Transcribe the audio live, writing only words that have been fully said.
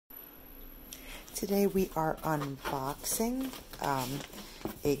Today we are unboxing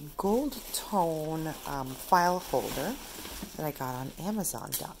a gold tone file holder that I got on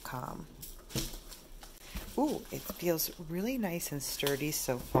Amazon.com. Ooh, it feels really nice and sturdy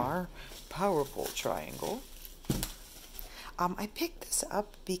so far. Powerful triangle. I picked this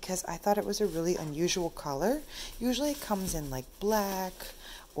up because I thought it was a really unusual color. Usually it comes in like black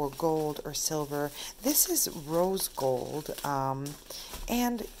or gold or silver. This is rose gold,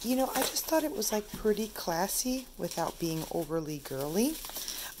 and you know, I just thought it was like pretty classy without being overly girly.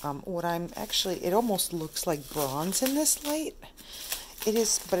 It almost looks like bronze in this light. It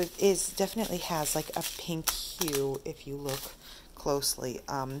is, but it is definitely has like a pink hue if you look closely.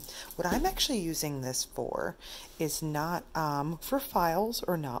 What I'm actually using this for is not for files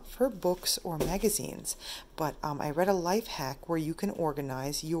or not for books or magazines, but I read a life hack where you can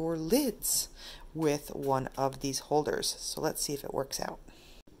organize your lids with one of these holders. So let's see if it works out.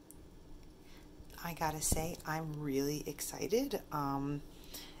 I gotta say, I'm really excited.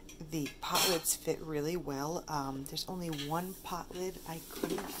 The pot lids fit really well. There's only one pot lid I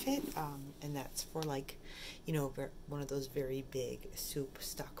couldn't fit, and that's for, like, you know, one of those very big soup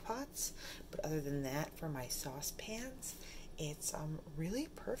stock pots. But other than that, for my saucepans, it's really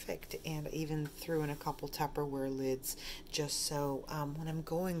perfect. And I even threw in a couple Tupperware lids just so when I'm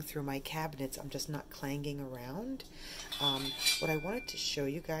going through my cabinets, I'm just not clanging around. What I wanted to show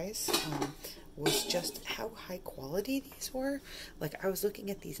you guys was just how high quality these were. Like, I was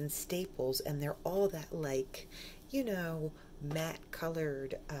looking at these in Staples and they're all that, like, you know, matte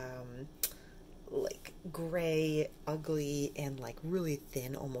colored, like gray, ugly, and like really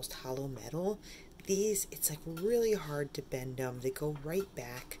thin, almost hollow metal. These, it's like really hard to bend them. They go right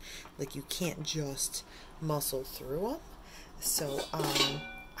back. Like, you can't just muscle through them. So,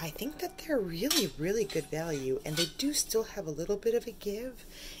 I think that they're really, really good value, and they do still have a little bit of a give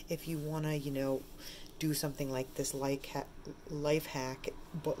if you want to, you know, do something like this life hack,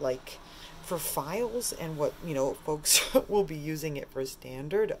 but like for files and what, you know, folks will be using it for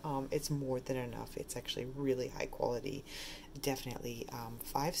standard, it's more than enough. It's actually really high quality. Definitely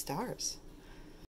 5 stars.